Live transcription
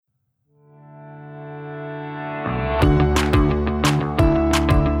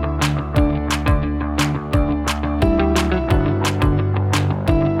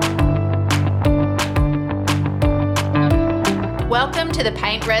to the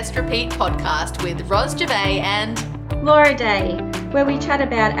Paint, Rest, Repeat podcast with Ros Gervais and Laura Day, where we chat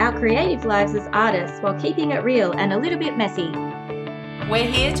about our creative lives as artists while keeping it real and a little bit messy. We're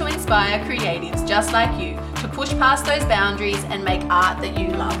here to inspire creatives just like you to push past those boundaries and make art that you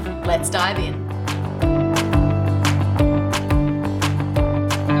love. Let's dive in.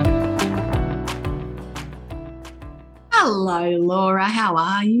 Hello, Laura. How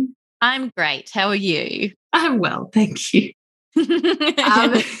are you? I'm great. How are you? I'm well, thank you.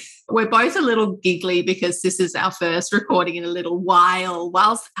 We're both a little giggly because this is our first recording in a little while.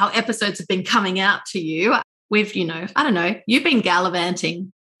 Whilst our episodes have been coming out to you, we've, you've been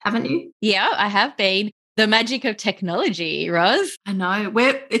gallivanting, haven't you? Yeah, I have been. The magic of technology, Ros. I know.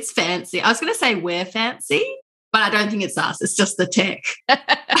 It's fancy. I was going to say we're fancy, but I don't think it's us. It's just the tech.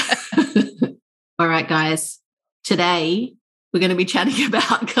 All right, guys. Today, we're going to be chatting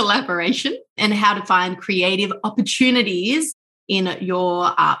about collaboration and how to find creative opportunities in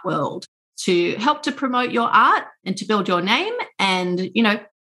your art world to help to promote your art and to build your name and,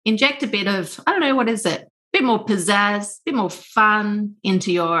 inject a bit of, what is it? A bit more pizzazz, a bit more fun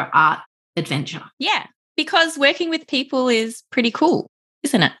into your art adventure. Yeah, because working with people is pretty cool,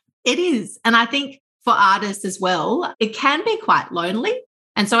 isn't it? It is. And I think for artists as well, it can be quite lonely.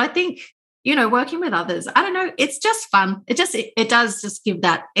 And so I think, working with others, it's just fun. It does just give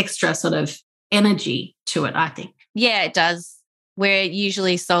that extra sort of energy to it, I think. Yeah, it does. We're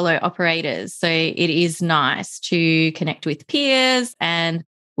usually solo operators, so it is nice to connect with peers and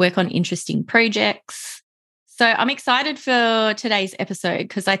work on interesting projects. So I'm excited for today's episode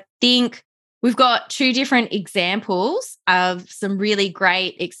because I think we've got two different examples of some really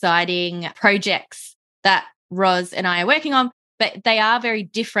great, exciting projects that Ros and I are working on, but they are very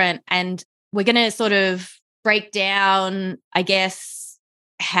different. And we're going to sort of break down, I guess,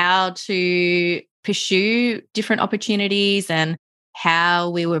 how to pursue different opportunities and how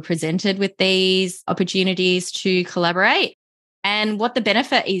we were presented with these opportunities to collaborate and what the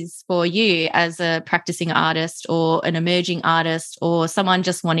benefit is for you as a practicing artist or an emerging artist or someone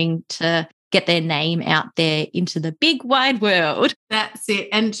just wanting to get their name out there into the big wide world. That's it.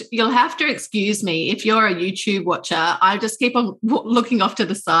 And you'll have to excuse me if you're a YouTube watcher. I just keep on looking off to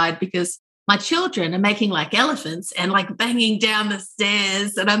the side because my children are making like elephants and like banging down the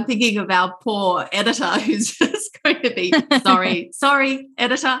stairs. And I'm thinking of our poor editor who's just going to be, sorry,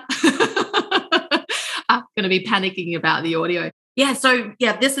 editor. I'm going to be panicking about the audio. Yeah. So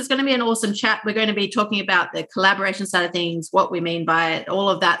this is going to be an awesome chat. We're going to be talking about the collaboration side of things, what we mean by it, all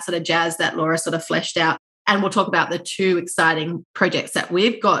of that sort of jazz that Laura sort of fleshed out. And we'll talk about the two exciting projects that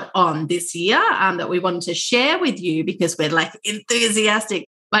we've got on this year that we wanted to share with you because we're like enthusiastic,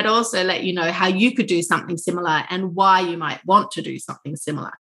 but also let you know how you could do something similar and why you might want to do something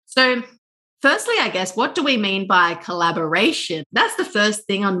similar. So firstly, I guess, what do we mean by collaboration? That's the first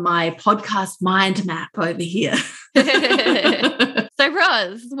thing on my podcast mind map over here. So,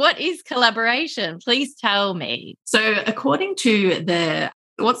 Ros, what is collaboration? Please tell me. So according to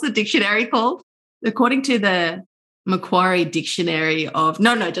what's the dictionary called? According to the Macquarie Dictionary of,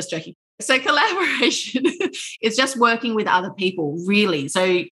 just joking. So collaboration is just working with other people, really.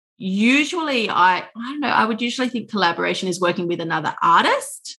 So usually I would usually think collaboration is working with another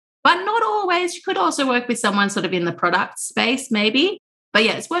artist, but not always. You could also work with someone sort of in the product space maybe. But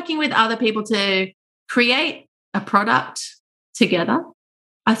yeah, it's working with other people to create a product together,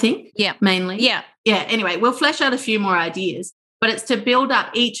 I think. Yeah. Mainly. Yeah. Yeah. Anyway, we'll flesh out a few more ideas, but it's to build up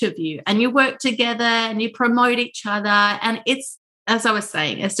each of you and you work together and you promote each other. And it's, as I was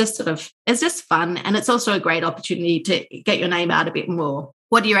saying, it's just fun. And it's also a great opportunity to get your name out a bit more.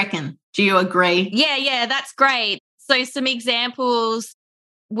 What do you reckon? Do you agree? Yeah, that's great. So some examples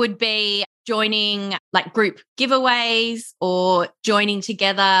would be joining like group giveaways or joining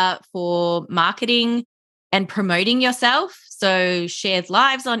together for marketing and promoting yourself. So shared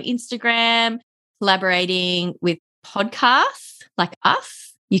lives on Instagram, collaborating with podcasts like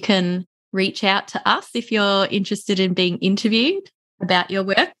us. You can reach out to us if you're interested in being interviewed about your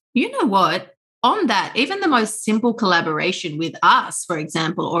work. You know what? On that, even the most simple collaboration with us, for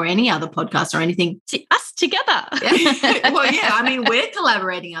example, or any other podcast or anything. Us together. Well, yeah, I mean, we're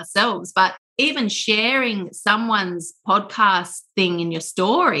collaborating ourselves, but even sharing someone's podcast thing in your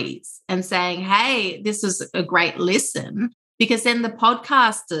stories and saying, hey, this is a great listen, because then the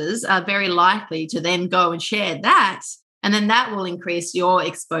podcasters are very likely to then go and share that. And then that will increase your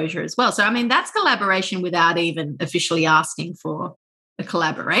exposure as well. So, I mean, that's collaboration without even officially asking for a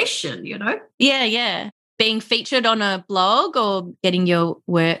collaboration, Yeah. Being featured on a blog or getting your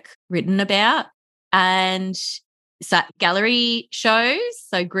work written about. And gallery shows,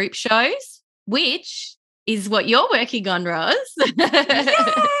 so group shows, which is what you're working on, Roz. Yay!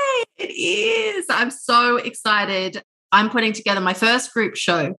 It is. I'm so excited. I'm putting together my first group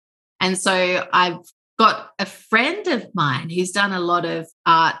show. And so I've got a friend of mine who's done a lot of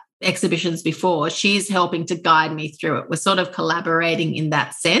art exhibitions before. She's helping to guide me through it. We're sort of collaborating in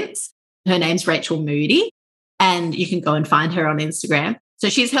that sense. Her name's Rachel Moody, and you can go and find her on Instagram. So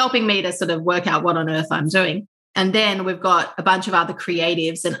she's helping me to sort of work out what on earth I'm doing. And then we've got a bunch of other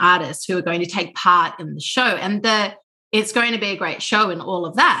creatives and artists who are going to take part in the show. And it's going to be a great show and all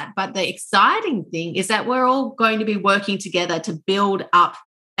of that. But the exciting thing is that we're all going to be working together to build up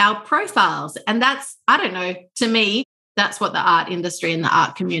our profiles. And that's, I don't know, to me, that's what the art industry and the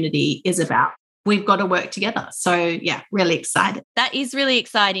art community is about. We've got to work together. So yeah, really excited. That is really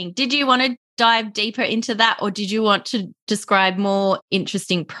exciting. Did you want to dive deeper into that, or did you want to describe more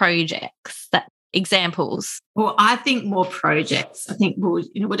interesting projects, examples? Well, I think more projects. I think we'll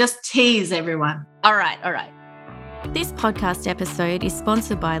just tease everyone. All right. This podcast episode is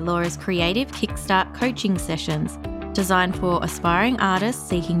sponsored by Laura's Creative Kickstart coaching sessions, designed for aspiring artists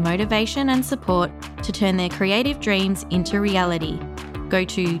seeking motivation and support to turn their creative dreams into reality. Go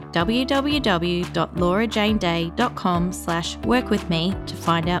to www.laurajaneday.com/workwithme to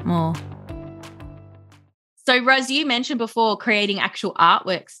find out more. So, Roz, you mentioned before creating actual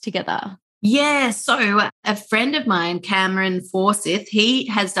artworks together. Yeah, so a friend of mine, Cameron Forsyth, he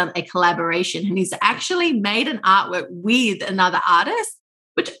has done a collaboration and he's actually made an artwork with another artist,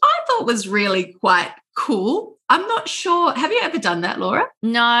 which I thought was really quite cool. I'm not sure. Have you ever done that, Laura?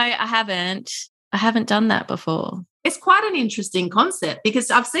 No, I haven't. I haven't done that before. It's quite an interesting concept because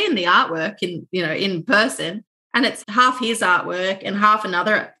I've seen the artwork in person, and it's half his artwork and half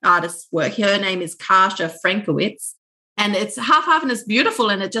another artist's work. Her name is Kasia Frankowitz. And it's half and it's beautiful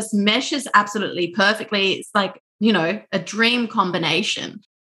and it just meshes absolutely perfectly. It's like, a dream combination.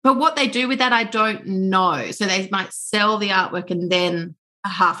 But what they do with that, I don't know. So they might sell the artwork and then a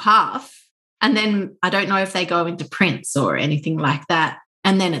half. And then I don't know if they go into prints or anything like that.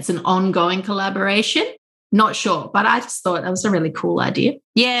 And then it's an ongoing collaboration. Not sure. But I just thought that was a really cool idea.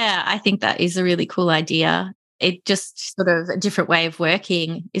 Yeah, I think that is a really cool idea. It just sort of a different way of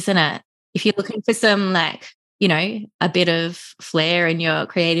working, isn't it? If you're looking for some a bit of flair in your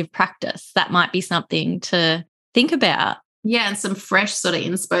creative practice, that might be something to think about. Yeah, and some fresh sort of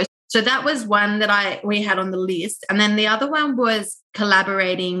inspo. So that was one that we had on the list. And then the other one was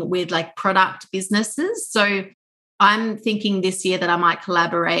collaborating with like product businesses. So I'm thinking this year that I might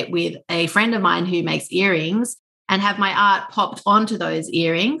collaborate with a friend of mine who makes earrings and have my art popped onto those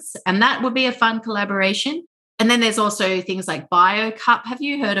earrings. And that would be a fun collaboration. And then there's also things like BioCup. Have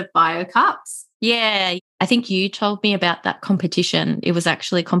you heard of BioCups? Yeah, I think you told me about that competition. It was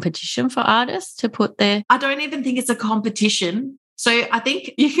actually a competition for artists to put their... I don't even think it's a competition. So I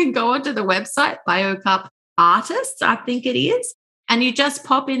think you can go onto the website, BioCup Artists, I think it is. And you just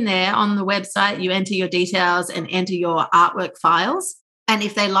pop in there on the website, you enter your details and enter your artwork files. And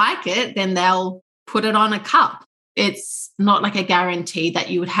if they like it, then they'll put it on a cup. It's not like a guarantee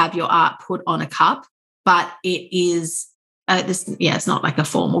that you would have your art put on a cup, but it is... it's not like a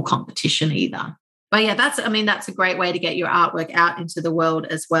formal competition either. But yeah, that's a great way to get your artwork out into the world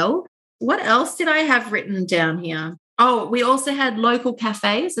as well. What else did I have written down here? Oh, we also had local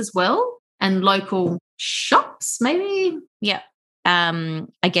cafes as well and local shops, maybe. Yeah.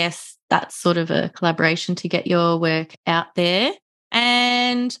 I guess that's sort of a collaboration to get your work out there.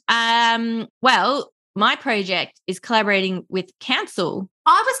 And my project is collaborating with council.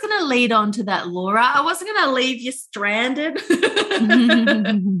 I was going to lead on to that, Laura. I wasn't going to leave you stranded.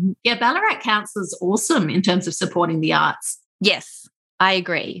 Yeah, Ballarat Council is awesome in terms of supporting the arts. Yes, I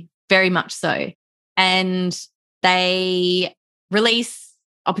agree. Very much so. And they release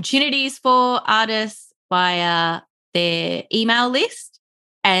opportunities for artists via their email list,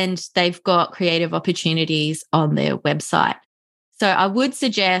 and they've got creative opportunities on their website. So I would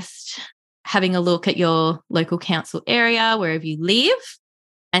suggest having a look at your local council area, wherever you live,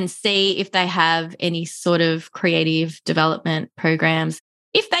 and see if they have any sort of creative development programs.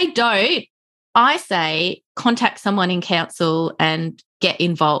 If they don't, I say contact someone in council and get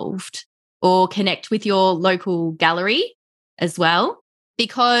involved, or connect with your local gallery as well,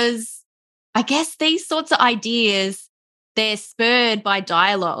 because I guess these sorts of ideas, they're spurred by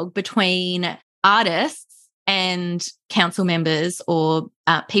dialogue between artists and council members or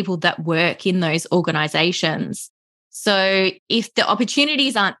people that work in those organisations. So if the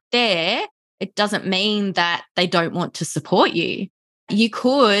opportunities aren't there, it doesn't mean that they don't want to support you. You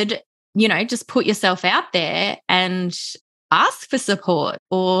could, just put yourself out there and ask for support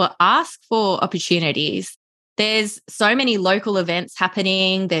or ask for opportunities. there's so many local events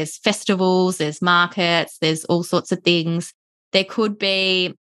happening. There's festivals, there's markets, there's all sorts of things. There could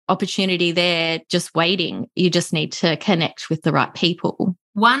be opportunity there just waiting. You just need to connect with the right people.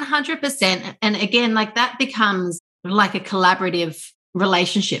 100%. And again, like that becomes like a collaborative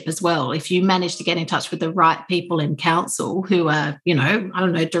relationship as well. If you manage to get in touch with the right people in council who are, I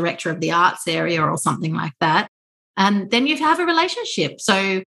don't know, director of the arts area or something like that, and then you have a relationship.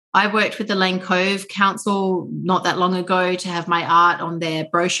 So I worked with the Lane Cove Council not that long ago to have my art on their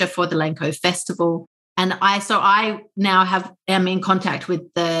brochure for the Lane Cove Festival. And I now am in contact with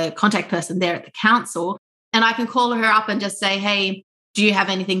the contact person there at the council, and I can call her up and just say, hey, do you have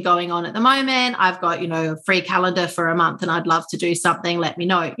anything going on at the moment? I've got, a free calendar for a month and I'd love to do something. Let me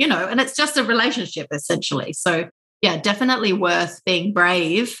know, and it's just a relationship essentially. So yeah, definitely worth being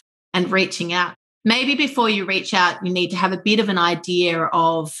brave and reaching out. Maybe before you reach out, you need to have a bit of an idea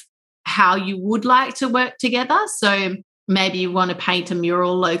of how you would like to work together. So maybe you want to paint a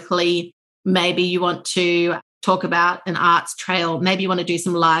mural locally. Maybe you want to talk about an arts trail. Maybe you want to do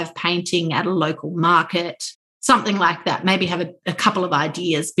some live painting at a local market. Something like that. Maybe have a couple of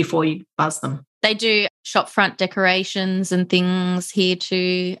ideas before you buzz them. They do shop front decorations and things here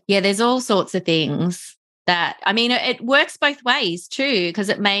too. Yeah, there's all sorts of things that, it works both ways too, because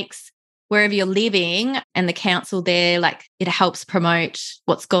it makes wherever you're living and the council there, like it helps promote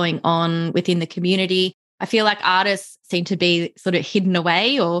what's going on within the community. I feel like artists seem to be sort of hidden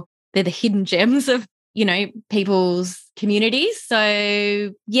away, or they're the hidden gems of people's communities.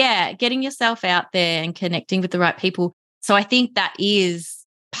 So yeah, getting yourself out there and connecting with the right people. So I think that is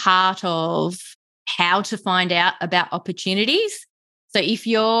part of how to find out about opportunities. So if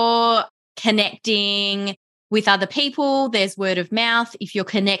you're connecting with other people, there's word of mouth. If you're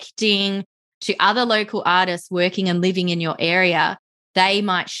connecting to other local artists working and living in your area, they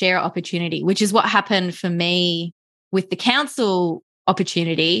might share opportunity, which is what happened for me with the council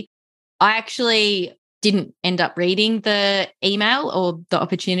opportunity. I actually didn't end up reading the email or the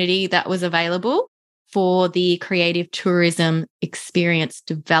opportunity that was available for the Creative Tourism Experience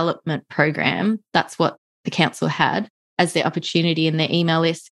Development Program. That's what the council had as their opportunity in their email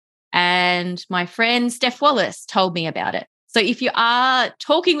list. And my friend Steph Wallace told me about it. So if you are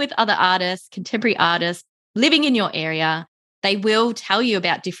talking with other artists, contemporary artists living in your area, they will tell you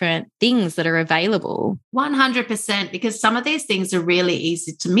about different things that are available. 100%, because some of these things are really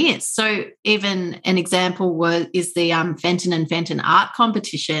easy to miss. So even an example is the Fenton and Fenton art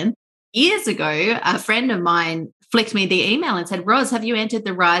competition. Years ago, a friend of mine flicked me the email and said, Roz, have you entered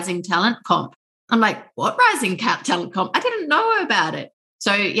the Rising Talent Comp? I'm like, what Rising Talent Comp? I didn't know about it.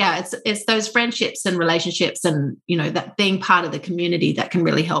 So yeah, it's those friendships and relationships and, that being part of the community that can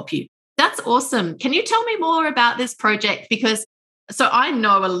really help you. That's awesome. Can you tell me more about this project? Because so I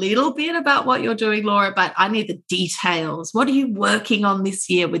know a little bit about what you're doing, Laura, but I need the details. What are you working on this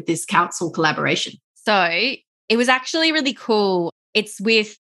year with this council collaboration? So it was actually really cool. It's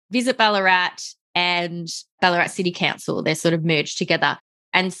with Visit Ballarat and Ballarat City Council. They're sort of merged together.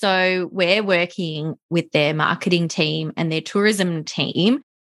 And so we're working with their marketing team and their tourism team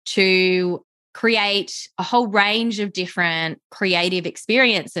to create a whole range of different creative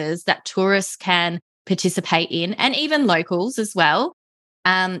experiences that tourists can participate in, and even locals as well,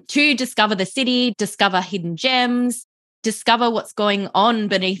 to discover the city, discover hidden gems, discover what's going on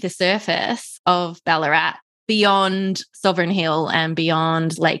beneath the surface of Ballarat, beyond Sovereign Hill and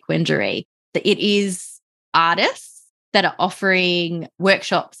beyond Lake Wendouree. It is artists that are offering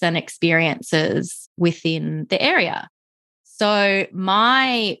workshops and experiences within the area. So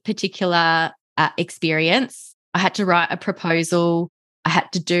my particular experience, I had to write a proposal, I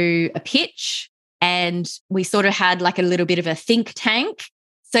had to do a pitch, and we sort of had like a little bit of a think tank.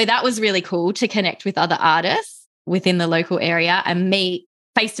 So that was really cool to connect with other artists within the local area and meet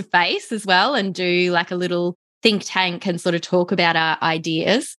face to face as well, and do like a little think tank and sort of talk about our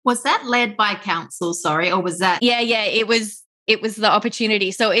ideas. Was that led by council, or was that? Yeah, it was the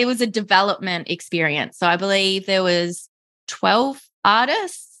opportunity. So it was a development experience. So I believe there was 12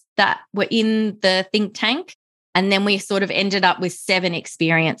 artists that were in the think tank, and then we sort of ended up with 7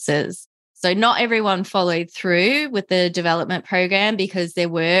 experiences. So not everyone followed through with the development program because there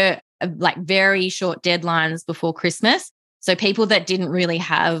were like very short deadlines before Christmas. So people that didn't really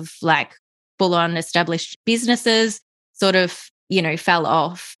have like full-on established businesses sort of, fell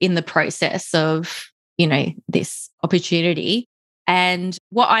off in the process of, this opportunity. And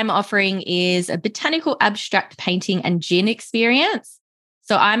what I'm offering is a botanical abstract painting and gin experience.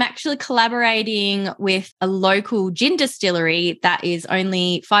 So I'm actually collaborating with a local gin distillery that is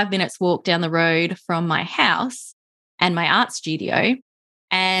only 5 minutes walk down the road from my house and my art studio.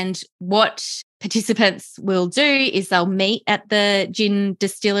 And what participants will do is they'll meet at the gin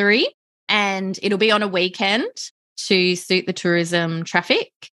distillery, and it'll be on a weekend to suit the tourism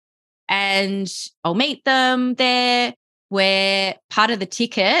traffic. And I'll meet them there, where part of the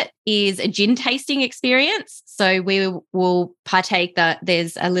ticket is a gin tasting experience. So we will partake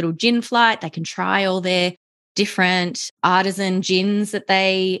there's a little gin flight. They can try all their different artisan gins that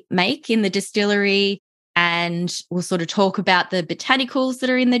they make in the distillery. And we'll sort of talk about the botanicals that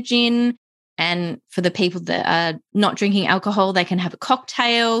are in the gin. And for the people that are not drinking alcohol, they can have a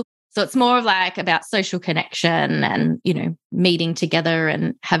cocktail. So it's more of like about social connection and, meeting together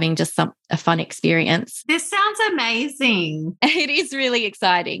and having just a fun experience. This sounds amazing. It is really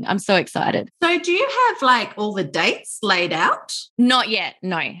exciting. I'm so excited. So do you have like all the dates laid out? Not yet,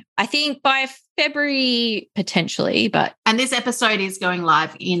 no. I think by February potentially, but... And this episode is going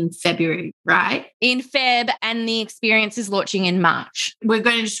live in February, right? In Feb, and the experience is launching in March. We're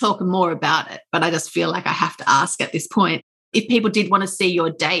going to talk more about it, but I just feel like I have to ask at this point. If people did want to see your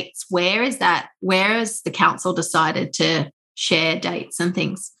dates, where is that? Where has the council decided to share dates and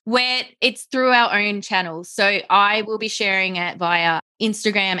things? Where it's through our own channels. So I will be sharing it via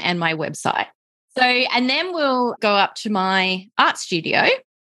Instagram and my website. So, and then we'll go up to my art studio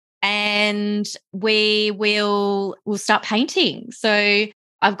and we'll start painting. So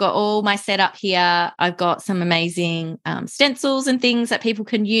I've got all my setup here. I've got some amazing stencils and things that people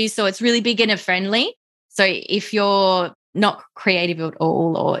can use. So it's really beginner friendly. So if you're not creative at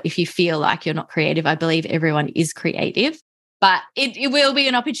all, or if you feel like you're not creative, I believe everyone is creative, but it will be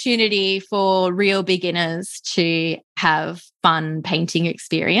an opportunity for real beginners to have fun painting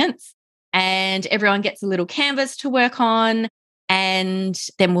experience. And everyone gets a little canvas to work on, and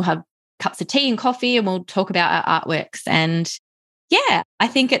then we'll have cups of tea and coffee and we'll talk about our artworks. And yeah, I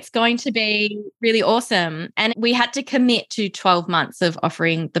think it's going to be really awesome. And we had to commit to 12 months of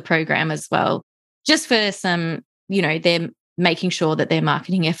offering the program as well, just for some, they're making sure that their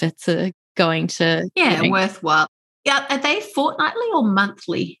marketing efforts are going to... worthwhile. Yeah, are they fortnightly or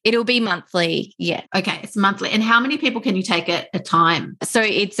monthly? It'll be monthly, yeah. Okay, it's monthly. And how many people can you take at a time? So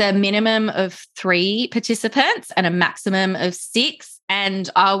it's a minimum of 3 participants and a maximum of 6. And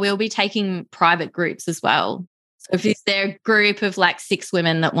I will be taking private groups as well. So if there's a group of like 6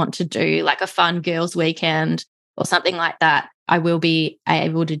 women that want to do like a fun girls' weekend or something like that, I will be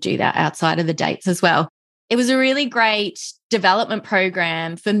able to do that outside of the dates as well. It was a really great development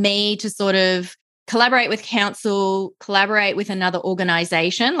program for me to sort of collaborate with council, collaborate with another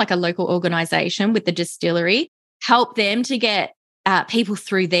organisation, like a local organisation with the distillery, help them to get people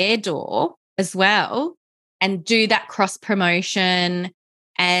through their door as well, and do that cross promotion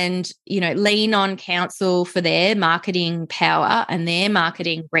and, lean on council for their marketing power and their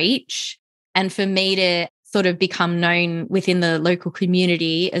marketing reach, and for me to sort of become known within the local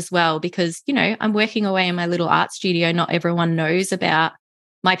community as well, because, I'm working away in my little art studio. Not everyone knows about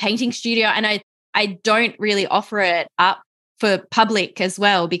my painting studio, and I don't really offer it up for public as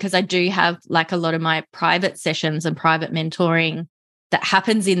well, because I do have like a lot of my private sessions and private mentoring that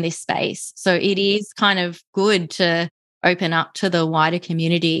happens in this space. So it is kind of good to open up to the wider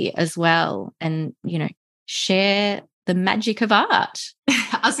community as well and, share the magic of art.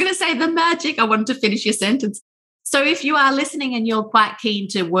 I was going to say the magic. I wanted to finish your sentence. So if you are listening and you're quite keen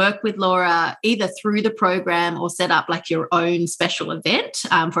to work with Laura, either through the program or set up like your own special event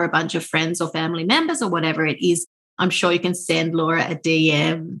for a bunch of friends or family members or whatever it is, I'm sure you can send Laura a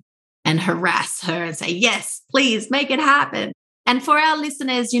DM and harass her and say, yes, please make it happen. And for our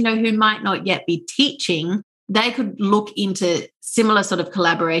listeners, who might not yet be teaching, they could look into similar sort of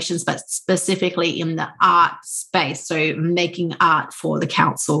collaborations, but specifically in the art space. So making art for the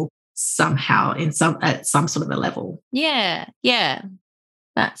council somehow at some sort of a level. Yeah.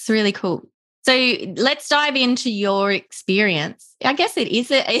 That's really cool. So let's dive into your experience. I guess it is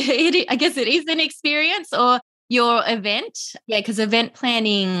an experience, or your event. Yeah, because event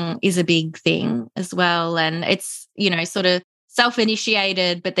planning is a big thing as well. And it's, sort of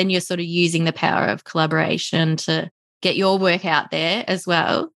self-initiated, but then you're sort of using the power of collaboration to get your work out there as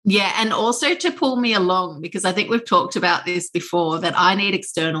well. Yeah, and also to pull me along, because I think we've talked about this before, that I need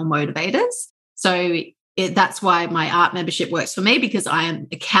external motivators. So that's why my art membership works for me, because I am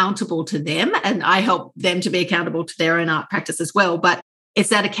accountable to them and I help them to be accountable to their own art practice as well. But it's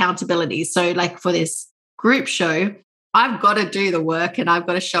that accountability. So like for this group show, I've got to do the work and I've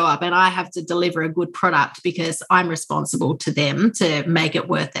got to show up and I have to deliver a good product because I'm responsible to them to make it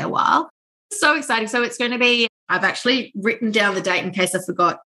worth their while. So exciting. So it's going to be, I've actually written down the date in case I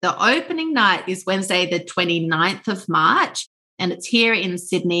forgot. The opening night is Wednesday, the 29th of March, and it's here in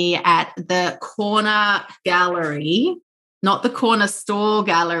Sydney at the Corner Gallery. not the corner store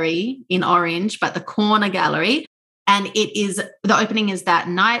gallery in Orange, but the corner gallery. And the opening is that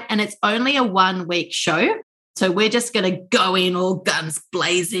night, and it's only a 1-week show. So we're just going to go in all guns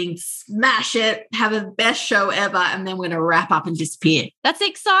blazing, smash it, have the best show ever, and then we're going to wrap up and disappear. That's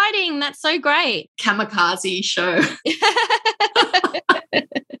exciting. That's so great. Kamikaze show.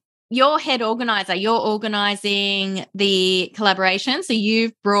 You're head organizer. You're organizing the collaboration. So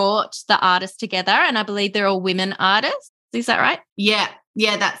you've brought the artists together, and I believe they're all women artists. Is that right? Yeah,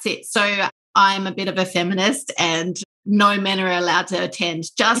 that's it. So I'm a bit of a feminist and no men are allowed to attend.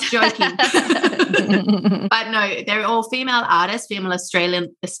 Just joking. But no, they're all female artists, female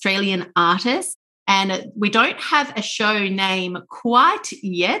Australian artists. And we don't have a show name quite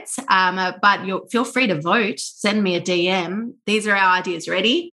yet, but feel free to vote. Send me a DM. These are our ideas.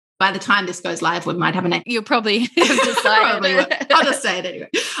 Ready? By the time this goes live, we might have a name. You'll probably have decided. I'll just say it anyway.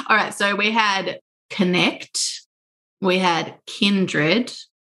 All right. So we had Connect, we had Kindred,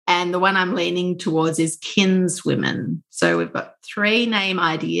 and the one I'm leaning towards is Kinswomen. So we've got 3 name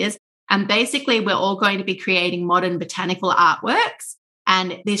ideas. And basically, we're all going to be creating modern botanical artworks.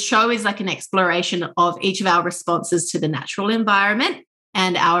 And this show is like an exploration of each of our responses to the natural environment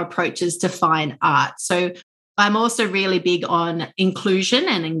and our approaches to fine art. So I'm also really big on inclusion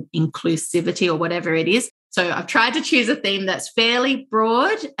and inclusivity, or whatever it is. So I've tried to choose a theme that's fairly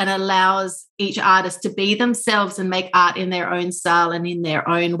broad and allows each artist to be themselves and make art in their own style and in their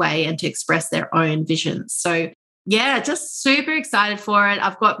own way, and to express their own visions. So yeah, just super excited for it.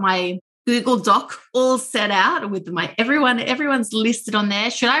 I've got my Google Doc all set out with everyone's listed on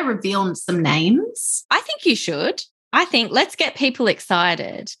there. Should I reveal some names? I think you should. I think let's get people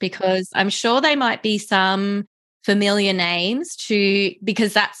excited, because I'm sure they might be some familiar names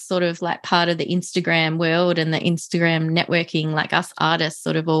because that's sort of like part of the Instagram world and the Instagram networking, like us artists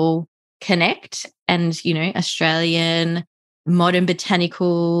sort of all connect. And, Australian, modern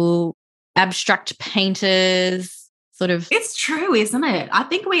botanical, abstract painters, sort of. It's true, isn't it? I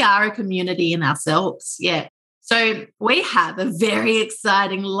think we are a community in ourselves. Yeah. So we have a very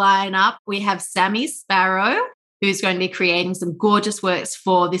exciting lineup. We have Sammy Sparrow, who's going to be creating some gorgeous works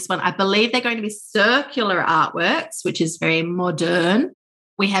for this one. I believe they're going to be circular artworks, which is very modern.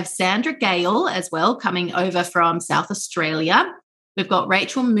 We have Sandra Gale as well, coming over from South Australia. We've got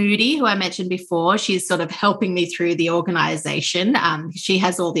Rachel Moody, who I mentioned before. She's sort of helping me through the organisation. She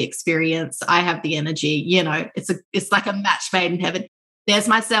has all the experience. I have the energy. It's like a match made in heaven. There's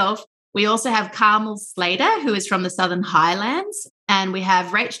myself. We also have Carmel Slater, who is from the Southern Highlands. And we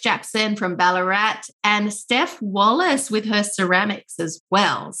have Rach Jackson from Ballarat, and Steph Wallace with her ceramics as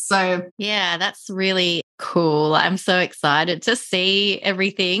well. So yeah, that's really cool. I'm so excited to see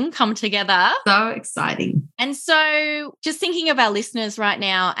everything come together. So exciting. And so just thinking of our listeners right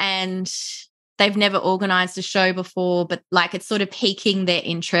now, and they've never organised a show before, but like it's sort of piquing their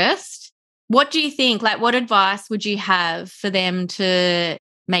interest. What do you think? Like, what advice would you have for them to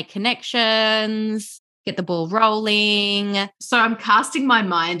make connections, get the ball rolling? So I'm casting my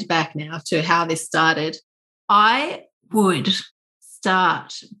mind back now to how this started. I would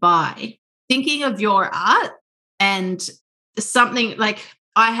start by thinking of your art, and something like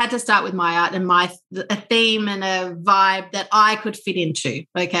I had to start with my art and a theme and a vibe that I could fit into,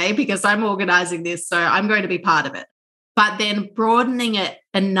 okay, because I'm organizing this, so I'm going to be part of it. But then broadening it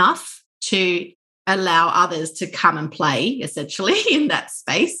enough to allow others to come and play, essentially, in that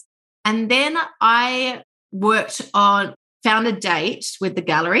space. And then I found a date with the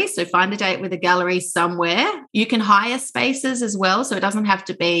gallery. So find a date with a gallery somewhere. You can hire spaces as well. So you don't have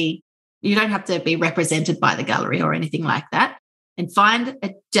to be represented by the gallery or anything like that. And find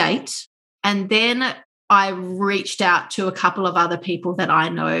a date. And then I reached out to a couple of other people that I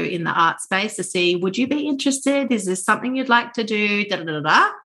know in the art space to see, would you be interested? Is this something you'd like to do? Da, da, da, da.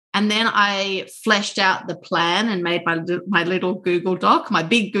 And then I fleshed out the plan and made my little Google Doc, my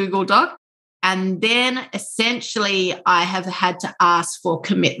big Google Doc. And then essentially I have had to ask for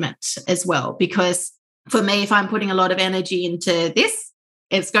commitment as well, because for me, if I'm putting a lot of energy into this,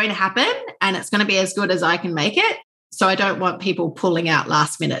 it's going to happen and it's going to be as good as I can make it. So I don't want people pulling out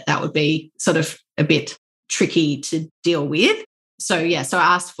last minute. That would be sort of a bit tricky to deal with. So I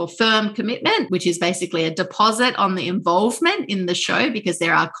asked for firm commitment, which is basically a deposit on the involvement in the show, because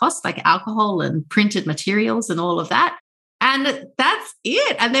there are costs like alcohol and printed materials and all of that. And that's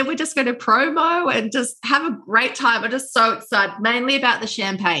it. And then we're just going to promo and just have a great time. I'm just so excited, mainly about the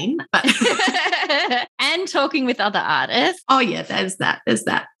champagne. But and talking with other artists. Oh, yeah, there's that.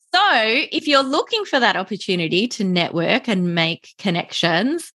 So if you're looking for that opportunity to network and make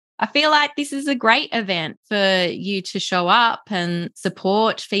connections, I feel like this is a great event for you to show up and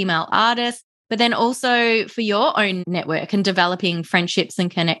support female artists, but then also for your own network and developing friendships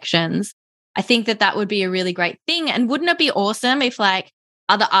and connections. I think that would be a really great thing. And wouldn't it be awesome if like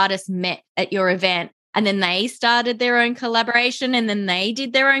other artists met at your event and then they started their own collaboration and then they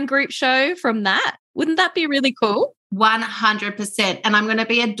did their own group show from that? Wouldn't that be really cool? 100%. And I'm going to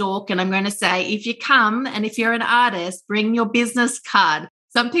be a dork and I'm going to say, if you come and if you're an artist, bring your business card.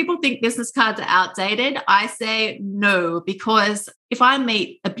 Some people think business cards are outdated. I say no, because if I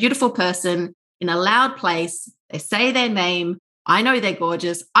meet a beautiful person in a loud place, they say their name, I know they're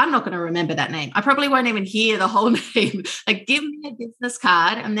gorgeous, I'm not going to remember that name. I probably won't even hear the whole name. Like, give me a business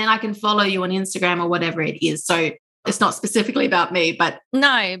card and then I can follow you on Instagram or whatever it is. So it's not specifically about me, but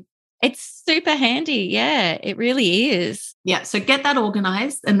no, it's super handy. Yeah, it really is. Yeah. So get that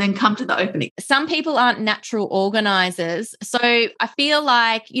organized and then come to the opening. Some people aren't natural organizers. So I feel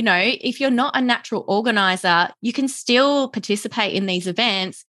like, you know, if you're not a natural organizer, you can still participate in these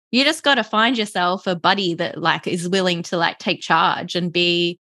events. You just got to find yourself a buddy that like is willing to like take charge and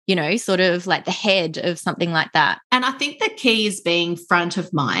be, you know, sort of like the head of something like that. And I think the key is being front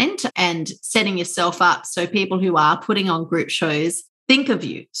of mind and setting yourself up so people who are putting on group shows think of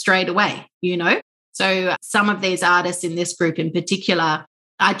you straight away, you know? So some of these artists in this group in particular,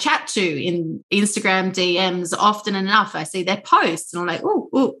 I chat to in Instagram DMs often enough. I see their posts and I'm like,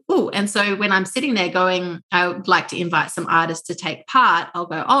 ooh. And so when I'm sitting there going, I would like to invite some artists to take part, I'll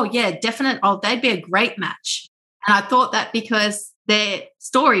go, oh yeah, definite. Oh, they'd be a great match. And I thought that because their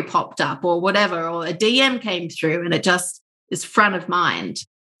story popped up or whatever, or a DM came through and it just is front of mind.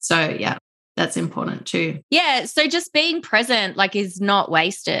 So yeah, that's important too. Yeah. So just being present like is not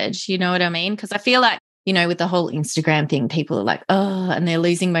wasted. You know what I mean? Because I feel like, you know, with the whole Instagram thing, people are like, oh, and they're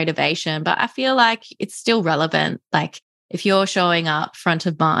losing motivation. But I feel like it's still relevant. Like if you're showing up front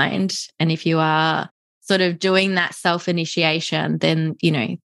of mind and if you are sort of doing that self-initiation, then, you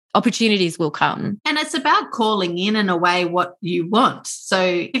know, opportunities will come. And it's about calling in a way what you want. So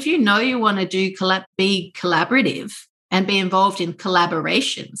if you know you want to do be collaborative and be involved in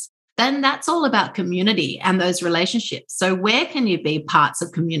collaborations, then that's all about community and those relationships. So where can you be parts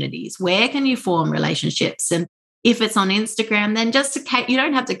of communities? Where can you form relationships? And if it's on Instagram, then you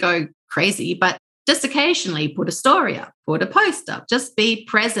don't have to go crazy, but just occasionally put a story up, put a post up, just be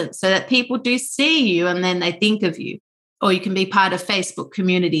present so that people do see you and then they think of you. Or you can be part of Facebook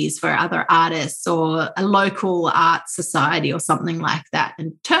communities for other artists or a local art society or something like that,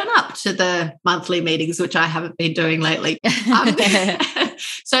 and turn up to the monthly meetings, which I haven't been doing lately,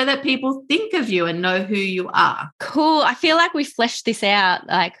 so that people think of you and know who you are. Cool. I feel like we fleshed this out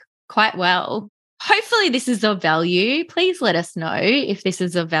like quite well. Hopefully this is of value. Please let us know if this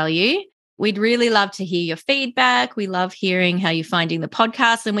is of value. We'd really love to hear your feedback. We love hearing how you're finding the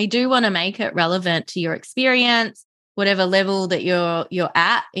podcast, and we do want to make it relevant to your experience, whatever level that you're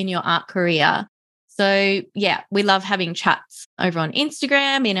at in your art career. So yeah, we love having chats over on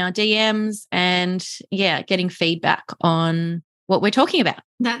Instagram, in our DMs, and yeah, getting feedback on what we're talking about.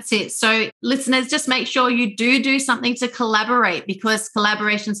 That's it. So listeners, just make sure you do something to collaborate, because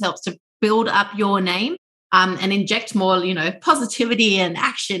collaborations helps to build up your name and inject more, you know, positivity and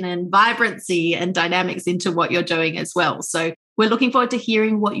action and vibrancy and dynamics into what you're doing as well. So we're looking forward to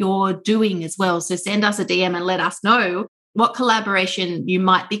hearing what you're doing as well. So send us a DM and let us know what collaboration you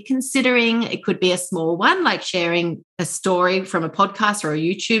might be considering. It could be a small one, like sharing a story from a podcast or a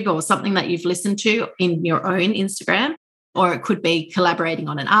YouTube or something that you've listened to in your own Instagram. Or it could be collaborating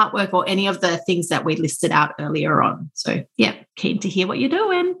on an artwork or any of the things that we listed out earlier on. So yeah, keen to hear what you're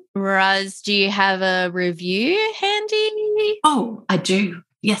doing. Roz, do you have a review handy? Oh, I do.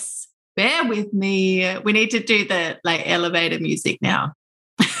 Yes. Bear with me. We need to do the like elevator music now.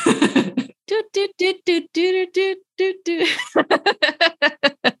 Do, do, do, do, do, do, do, do.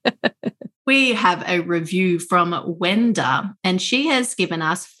 We have a review from Wenda, and she has given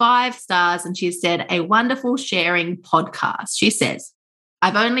us 5 stars, and she said, a wonderful sharing podcast. She says,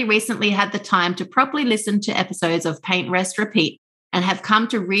 I've only recently had the time to properly listen to episodes of Paint, Rest, Repeat and have come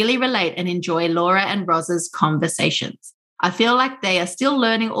to really relate and enjoy Laura and Roz's conversations. I feel like they are still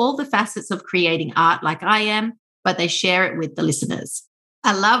learning all the facets of creating art like I am, but they share it with the listeners.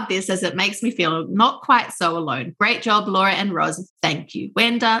 I love this as it makes me feel not quite so alone. Great job, Laura and Roz. Thank you.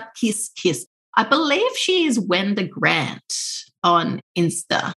 Wenda, kiss, kiss. I believe she is Wenda Grant on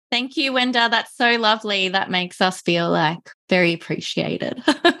Insta. Thank you, Wenda. That's so lovely. That makes us feel like very appreciated.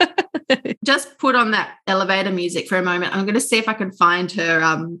 Just put on that elevator music for a moment. I'm going to see if I can find her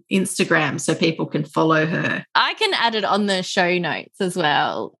Instagram so people can follow her. I can add it on the show notes as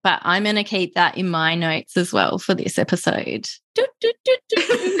well, but I'm going to keep that in my notes as well for this episode.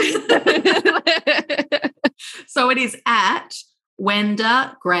 So it is at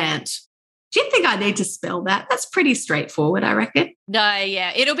Wenda Grant. Do you think I need to spell that? That's pretty straightforward, I reckon. No,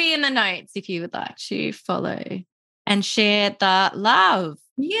 yeah. It'll be in the notes if you would like to follow and share the love.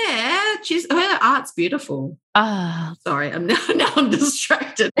 Yeah, her art's beautiful. Ah, Sorry, now I'm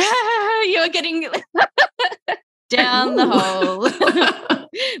distracted. You're getting down the hole.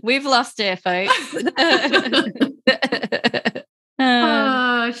 We've lost her, folks.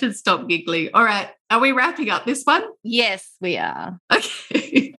 I should stop giggling. All right. Are we wrapping up this one? Yes, we are.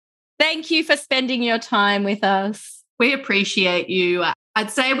 Okay. Thank you for spending your time with us. We appreciate you.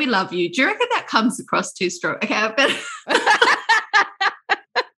 I'd say we love you. Do you reckon that comes across too strong? Okay, I better.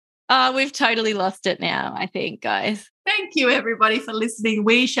 We've totally lost it now, I think, guys. Thank you, everybody, for listening.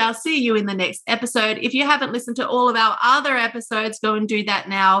 We shall see you in the next episode. If you haven't listened to all of our other episodes, go and do that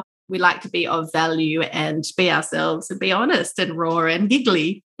now. We like to be of value and be ourselves and be honest and raw and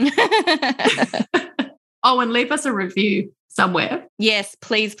giggly. Oh, and leave us a review somewhere. Yes,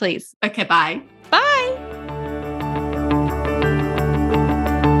 please, please. Okay, bye. Bye.